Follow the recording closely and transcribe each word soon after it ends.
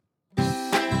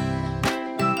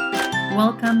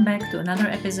Welcome back to another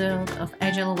episode of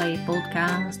Agile Way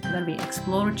podcast, where we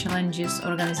explore challenges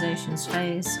organizations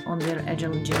face on their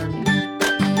Agile journey.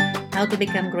 How to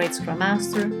become great Scrum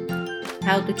Master,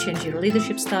 how to change your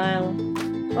leadership style,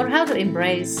 or how to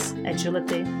embrace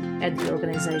agility at the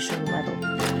organizational level.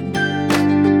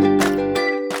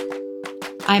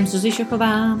 I'm Zuzi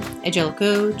Shochová, Agile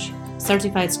coach,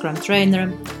 certified Scrum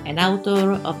trainer, and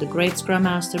author of the Great Scrum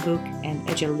Master book and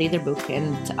Agile Leader book,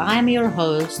 and I'm your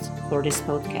host for this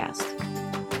podcast.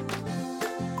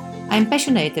 I'm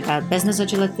passionate about business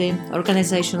agility,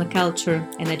 organizational culture,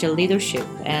 and agile leadership,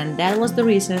 and that was the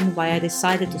reason why I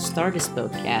decided to start this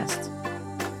podcast,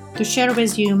 to share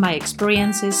with you my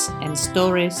experiences and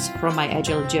stories from my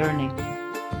agile journey.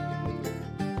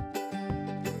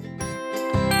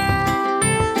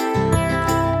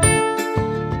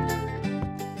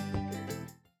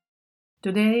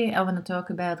 Today, I want to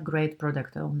talk about great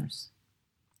product owners.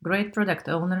 Great product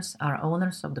owners are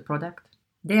owners of the product.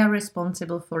 They are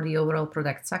responsible for the overall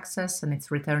product success and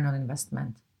its return on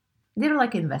investment. They're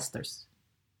like investors.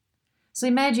 So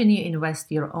imagine you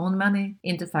invest your own money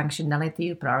into functionality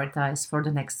you prioritize for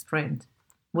the next sprint.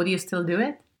 Would you still do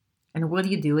it? And would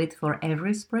you do it for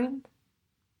every sprint?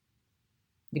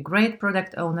 The great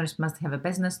product owners must have a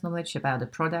business knowledge about the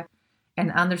product and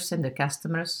understand the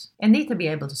customers, and need to be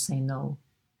able to say no.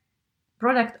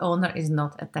 Product owner is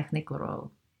not a technical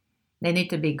role. They need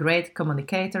to be great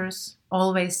communicators,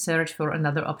 always search for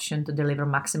another option to deliver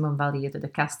maximum value to the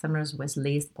customers with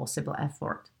least possible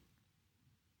effort.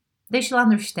 They shall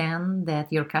understand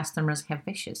that your customers have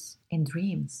wishes and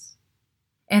dreams,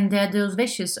 and that those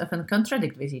wishes often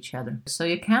contradict with each other, so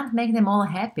you can't make them all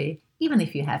happy even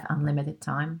if you have unlimited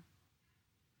time.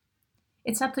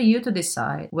 It's up to you to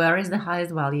decide where is the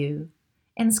highest value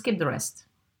and skip the rest.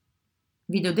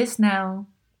 We do this now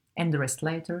and the rest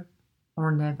later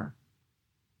or never.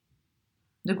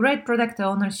 The great product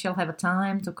owners shall have a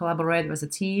time to collaborate with a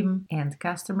team and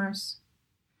customers,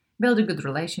 build a good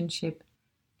relationship,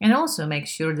 and also make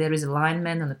sure there is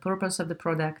alignment on the purpose of the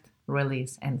product,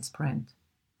 release, and sprint.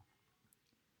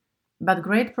 But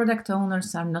great product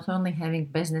owners are not only having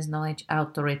business knowledge,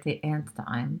 authority, and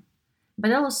time,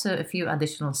 but also a few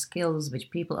additional skills which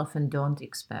people often don't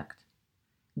expect.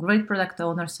 Great product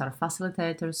owners are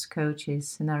facilitators,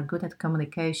 coaches, and are good at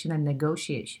communication and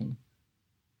negotiation.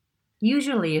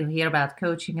 Usually you hear about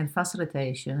coaching and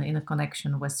facilitation in a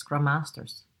connection with Scrum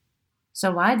Masters.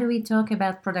 So why do we talk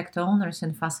about product owners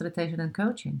in facilitation and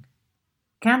coaching?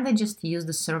 Can't they just use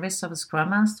the service of a Scrum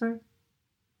Master?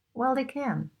 Well, they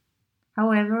can.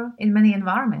 However, in many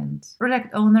environments,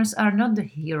 product owners are not the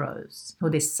heroes who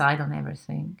decide on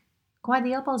everything. Quite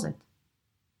the opposite.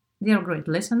 They are great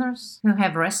listeners who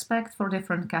have respect for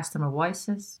different customer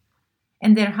voices,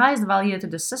 and their highest value to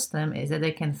the system is that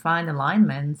they can find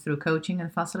alignment through coaching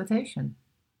and facilitation.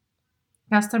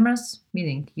 Customers,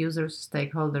 meaning users,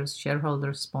 stakeholders,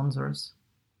 shareholders, sponsors,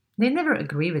 they never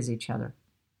agree with each other.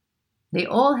 They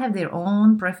all have their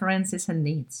own preferences and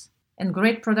needs. And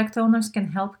great product owners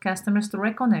can help customers to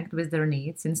reconnect with their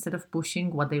needs instead of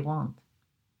pushing what they want.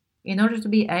 In order to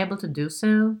be able to do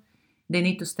so, they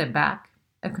need to step back,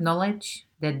 acknowledge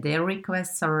that their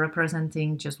requests are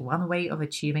representing just one way of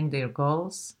achieving their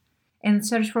goals, and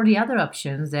search for the other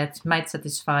options that might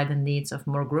satisfy the needs of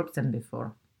more groups than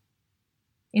before.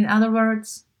 In other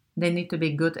words, they need to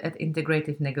be good at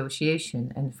integrative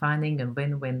negotiation and finding a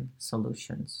win-win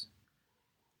solutions.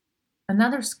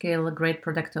 Another skill great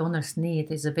product owners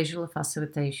need is a visual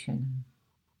facilitation.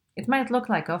 It might look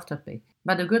like off-topic,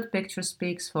 but a good picture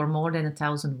speaks for more than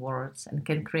 1,000 words and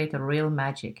can create a real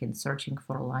magic in searching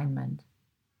for alignment.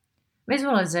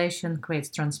 Visualization creates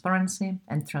transparency,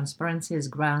 and transparency is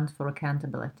ground for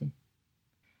accountability.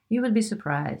 You would be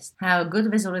surprised how a good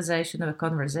visualization of a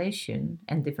conversation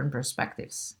and different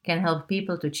perspectives can help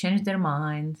people to change their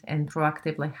mind and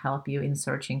proactively help you in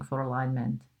searching for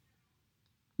alignment.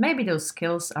 Maybe those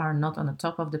skills are not on the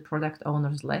top of the product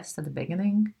owner's list at the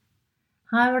beginning.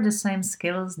 However, the same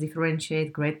skills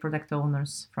differentiate great product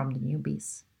owners from the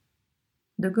newbies.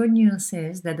 The good news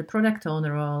is that the product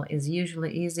owner role is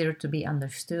usually easier to be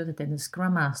understood than the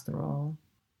Scrum Master role.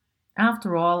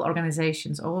 After all,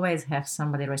 organizations always have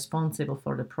somebody responsible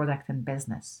for the product and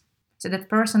business, so that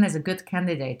person is a good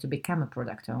candidate to become a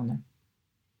product owner.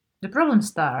 The problem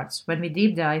starts when we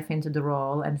deep dive into the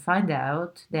role and find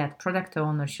out that product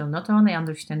owner shall not only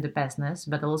understand the business,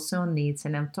 but also needs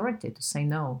an authority to say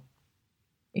no.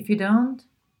 If you don't,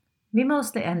 we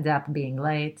mostly end up being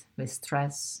late with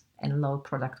stress and low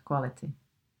product quality.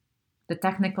 The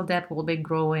technical debt will be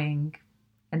growing,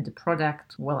 and the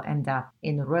product will end up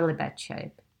in really bad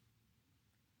shape.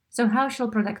 So, how shall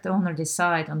product owner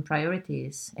decide on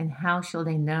priorities and how shall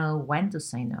they know when to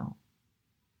say no?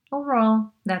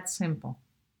 Overall, that's simple.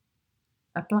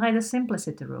 Apply the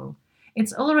simplicity rule.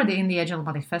 It's already in the Agile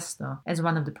Manifesto as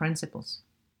one of the principles.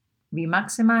 We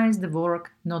maximize the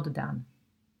work not done.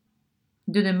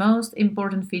 Do the most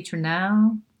important feature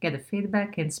now, get the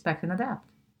feedback, inspect and adapt.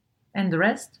 And the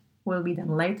rest will be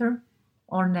done later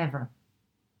or never.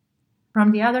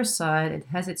 From the other side, it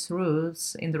has its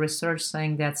roots in the research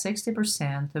saying that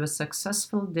 60% of a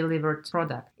successful delivered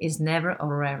product is never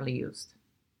or rarely used.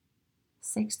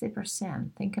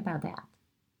 60%, think about that.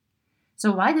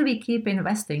 So why do we keep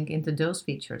investing into those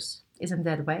features? Isn't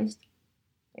that waste?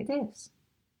 It is.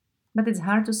 But it's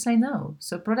hard to say no,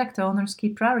 so product owners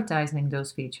keep prioritizing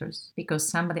those features because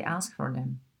somebody asked for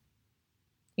them.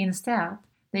 Instead,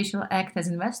 they shall act as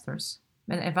investors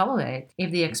and evaluate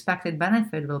if the expected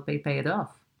benefit will be paid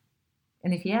off.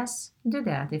 And if yes, do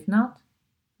that. If not,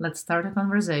 let's start a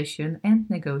conversation and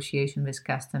negotiation with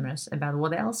customers about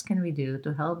what else can we do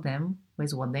to help them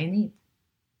with what they need.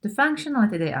 The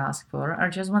functionality they ask for are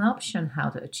just one option how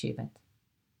to achieve it.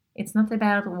 It's not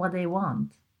about what they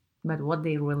want, but what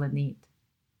they really need.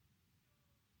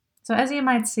 So as you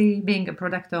might see, being a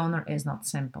product owner is not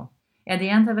simple. At the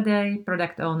end of the day,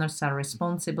 product owners are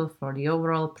responsible for the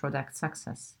overall product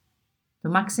success, to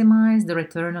maximize the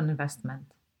return on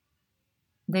investment.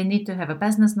 They need to have a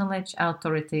business knowledge,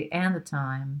 authority, and the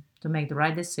time to make the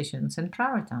right decisions and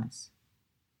prioritize.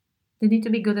 They need to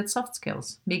be good at soft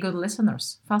skills, be good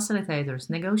listeners, facilitators,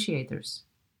 negotiators.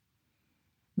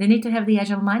 They need to have the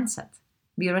agile mindset,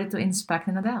 be ready to inspect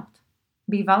and adapt,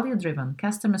 be value-driven,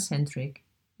 customer-centric,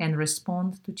 and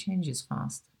respond to changes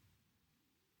fast.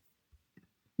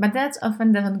 But that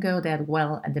often doesn't go that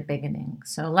well at the beginning,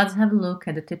 so let's have a look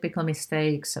at the typical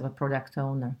mistakes of a product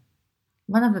owner.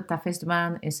 One of the toughest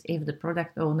ones is if the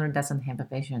product owner doesn't have a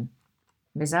vision.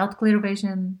 Without clear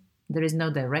vision, there is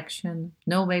no direction,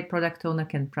 no way product owner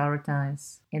can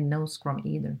prioritize, and no Scrum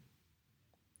either.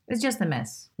 It's just a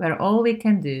mess, where all we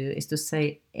can do is to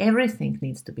say everything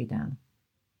needs to be done.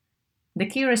 The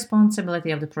key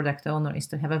responsibility of the product owner is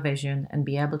to have a vision and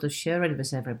be able to share it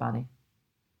with everybody.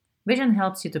 Vision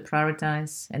helps you to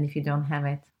prioritize, and if you don't have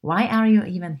it, why are you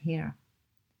even here?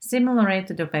 Similar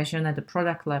to the vision at the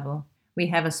product level, we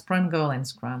have a sprint goal in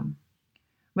Scrum.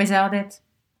 Without it,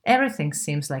 everything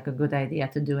seems like a good idea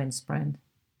to do in sprint.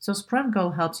 So sprint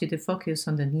goal helps you to focus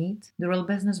on the need, the real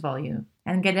business value,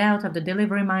 and get out of the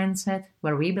delivery mindset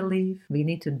where we believe we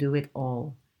need to do it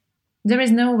all. There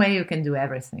is no way you can do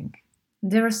everything.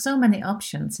 There are so many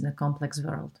options in a complex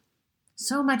world.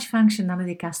 So much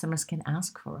functionality customers can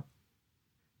ask for.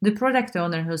 The product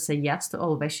owner who says yes to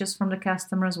all wishes from the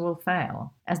customers will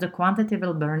fail, as the quantity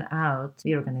will burn out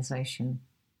the organization.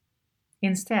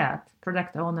 Instead,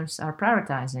 product owners are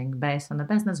prioritizing based on the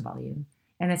business value,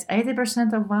 and as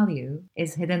 80% of value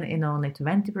is hidden in only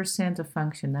 20% of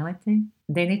functionality,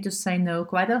 they need to say no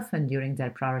quite often during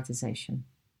their prioritization.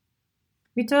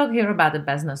 We talk here about the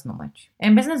business knowledge,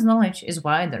 and business knowledge is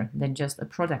wider than just a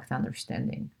product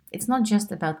understanding. It's not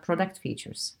just about product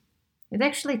features. It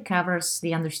actually covers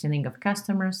the understanding of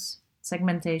customers,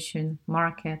 segmentation,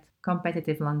 market,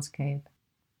 competitive landscape.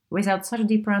 Without such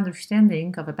deeper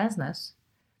understanding of a business,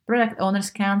 product owners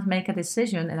can't make a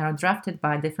decision and are drafted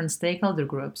by different stakeholder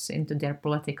groups into their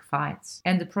political fights,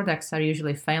 and the products are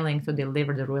usually failing to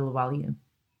deliver the real value.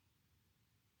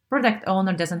 Product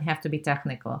owner doesn't have to be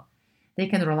technical. They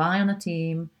can rely on a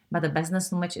team, but the business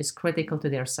knowledge is critical to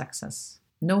their success.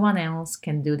 No one else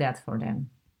can do that for them.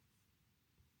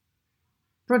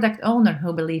 Product owner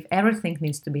who believe everything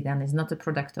needs to be done is not a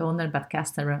product owner but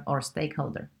customer or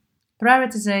stakeholder.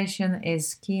 Prioritization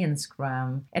is key in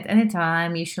Scrum. At any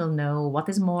time, you shall know what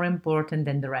is more important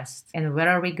than the rest and where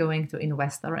are we going to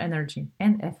invest our energy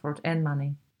and effort and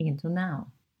money into now.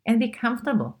 And be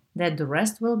comfortable that the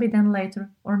rest will be done later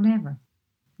or never,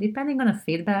 depending on the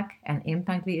feedback and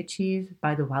impact we achieve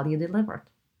by the value delivered.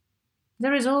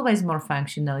 There is always more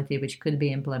functionality which could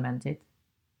be implemented.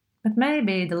 But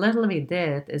maybe the little we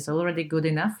did is already good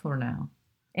enough for now,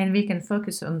 and we can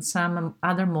focus on some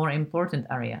other more important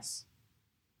areas.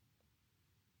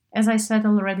 As I said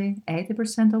already,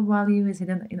 80% of value is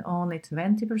hidden in only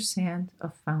 20%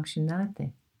 of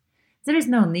functionality. There is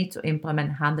no need to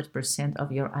implement 100%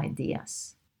 of your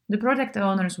ideas. The product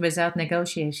owners without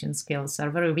negotiation skills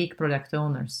are very weak product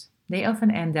owners. They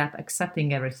often end up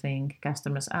accepting everything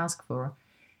customers ask for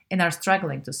and are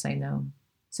struggling to say no.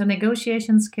 So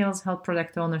negotiation skills help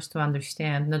product owners to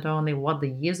understand not only what the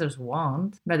users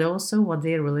want, but also what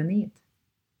they really need.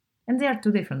 And they are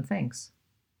two different things.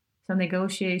 So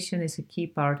negotiation is a key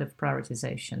part of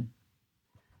prioritization.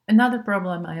 Another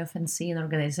problem I often see in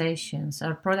organizations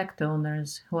are product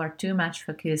owners who are too much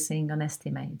focusing on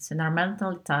estimates and are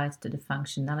mentally tied to the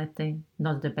functionality,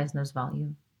 not the business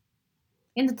value.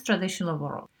 In the traditional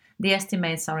world, the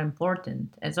estimates are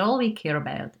important as all we care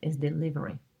about is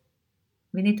delivery.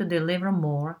 We need to deliver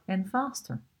more and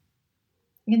faster.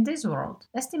 In this world,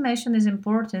 estimation is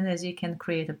important as you can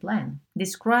create a plan,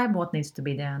 describe what needs to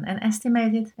be done, and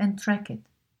estimate it and track it.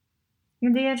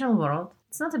 In the agile world,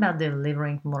 it's not about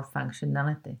delivering more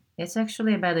functionality, it's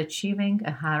actually about achieving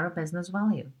a higher business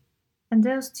value. And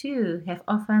those two have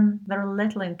often very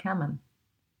little in common.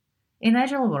 In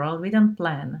agile world, we don't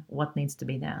plan what needs to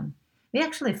be done. We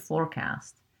actually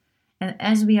forecast. And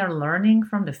as we are learning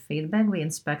from the feedback, we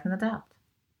inspect and adapt.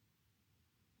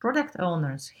 Product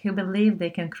owners who believe they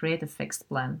can create a fixed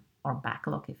plan, or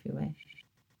backlog if you wish,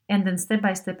 and then step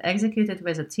by step execute it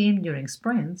with a team during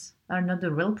sprints are not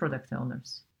the real product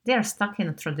owners. They are stuck in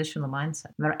a traditional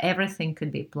mindset where everything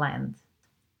could be planned.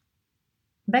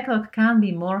 Backlog can't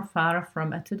be more far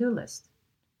from a to-do list.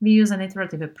 We use an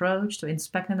iterative approach to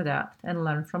inspect and adapt and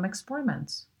learn from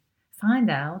experiments. Find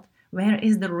out where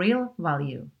is the real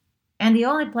value. And the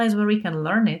only place where we can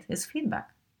learn it is feedback.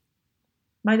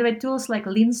 By the way, tools like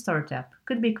Lean Startup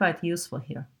could be quite useful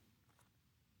here.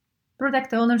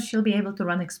 Product owners should be able to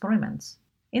run experiments.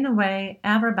 In a way,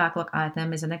 every backlog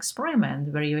item is an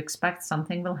experiment where you expect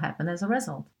something will happen as a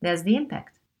result. That's the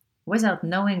impact. Without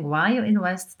knowing why you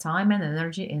invest time and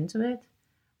energy into it,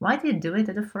 why do you do it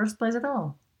in the first place at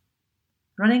all?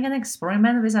 Running an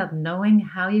experiment without knowing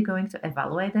how you're going to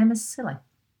evaluate them is silly.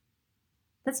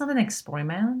 That's not an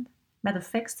experiment, but a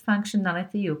fixed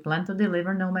functionality you plan to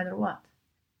deliver no matter what.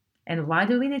 And why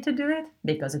do we need to do it?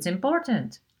 Because it's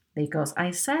important. Because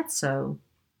I said so.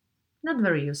 Not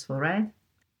very useful, right?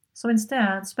 So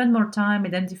instead, spend more time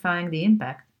identifying the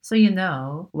impact so you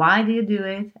know why do you do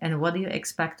it and what do you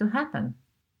expect to happen.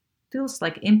 Tools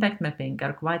like impact mapping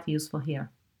are quite useful here.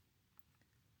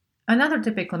 Another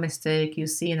typical mistake you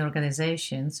see in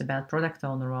organizations about product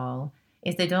owner role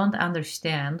is they don't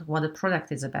understand what a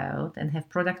product is about and have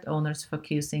product owners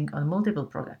focusing on multiple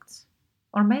products.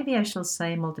 Or maybe I shall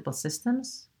say multiple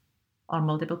systems or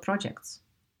multiple projects.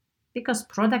 Because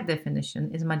product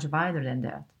definition is much wider than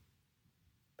that.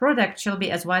 Product shall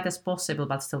be as wide as possible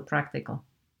but still practical.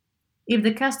 If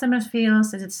the customer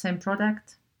feels it's the same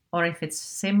product, or if it's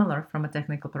similar from a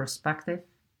technical perspective,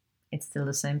 it's still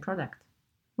the same product.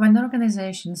 When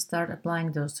organizations start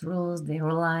applying those rules, they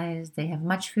realize they have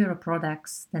much fewer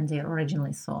products than they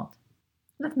originally thought.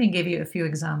 Let me give you a few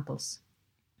examples.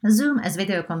 Zoom as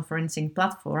video conferencing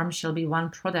platform shall be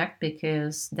one product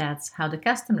because that's how the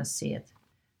customers see it.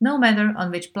 No matter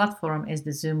on which platform is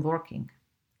the Zoom working.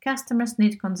 Customers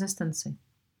need consistency.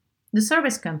 The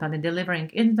service company delivering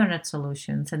internet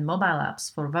solutions and mobile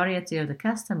apps for a variety of the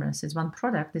customers is one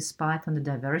product despite on the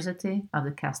diversity of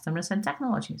the customers and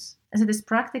technologies, as it is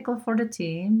practical for the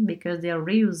team because they are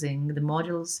reusing the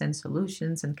modules and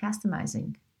solutions and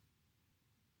customizing.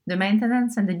 The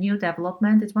maintenance and the new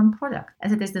development is one product,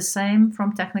 as it is the same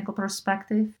from technical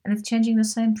perspective and it's changing the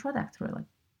same product really.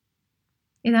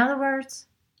 In other words,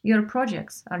 your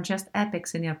projects are just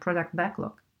epics in your product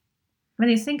backlog. When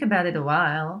you think about it a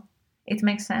while, it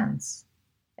makes sense,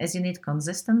 as you need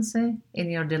consistency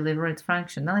in your delivered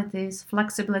functionalities,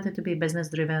 flexibility to be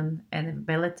business-driven, and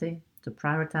ability to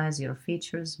prioritize your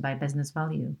features by business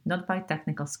value, not by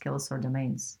technical skills or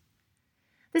domains.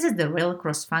 This is the real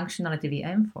cross-functionality we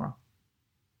aim for.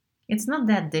 It's not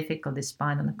that difficult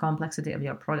despite on the complexity of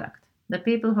your product. The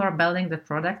people who are building the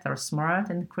product are smart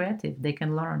and creative. They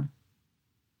can learn.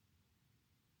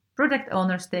 Product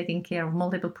owners taking care of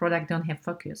multiple products don't have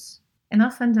focus, and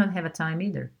often don't have a time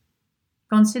either.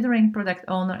 Considering product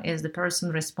owner is the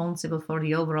person responsible for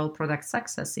the overall product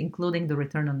success, including the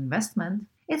return on investment,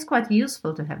 it's quite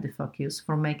useful to have the focus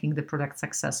for making the product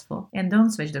successful and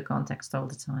don't switch the context all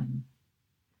the time.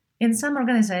 In some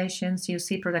organizations, you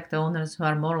see product owners who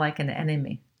are more like an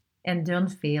enemy and don't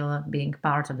feel being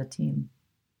part of the team.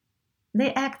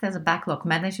 They act as backlog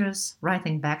managers,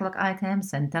 writing backlog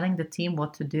items and telling the team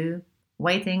what to do,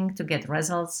 waiting to get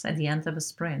results at the end of a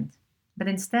sprint. But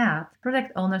instead,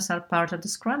 product owners are part of the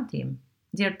Scrum team.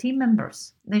 They are team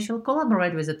members. They shall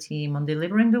collaborate with the team on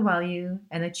delivering the value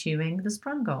and achieving the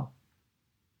sprint goal.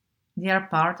 They are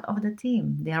part of the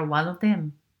team. They are one of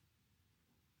them.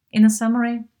 In a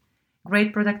summary,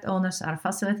 great product owners are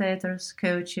facilitators,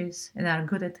 coaches, and are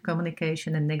good at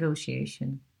communication and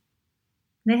negotiation.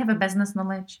 They have a business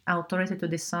knowledge, authority to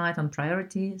decide on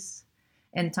priorities,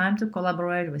 and time to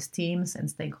collaborate with teams and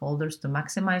stakeholders to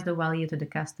maximize the value to the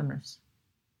customers.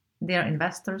 They are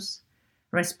investors,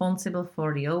 responsible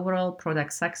for the overall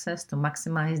product success to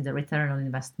maximize the return on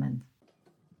investment.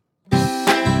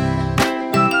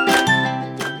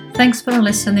 Thanks for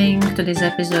listening to this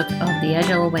episode of the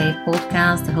Agile Way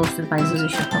podcast hosted by Zuzi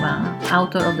Šachová,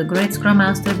 author of the Great Scrum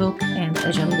Master book and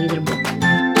Agile Leader book.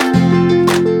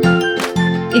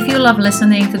 If you love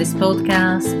listening to this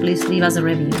podcast, please leave us a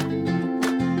review.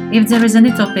 If there is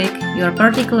any topic you are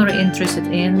particularly interested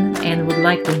in and would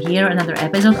like to hear another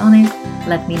episode on it,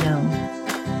 let me know.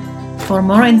 For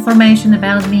more information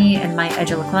about me and my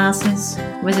Agile classes,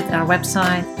 visit our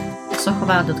website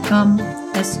sochova.com,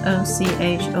 sochova.com.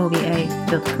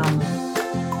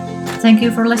 Thank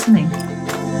you for listening.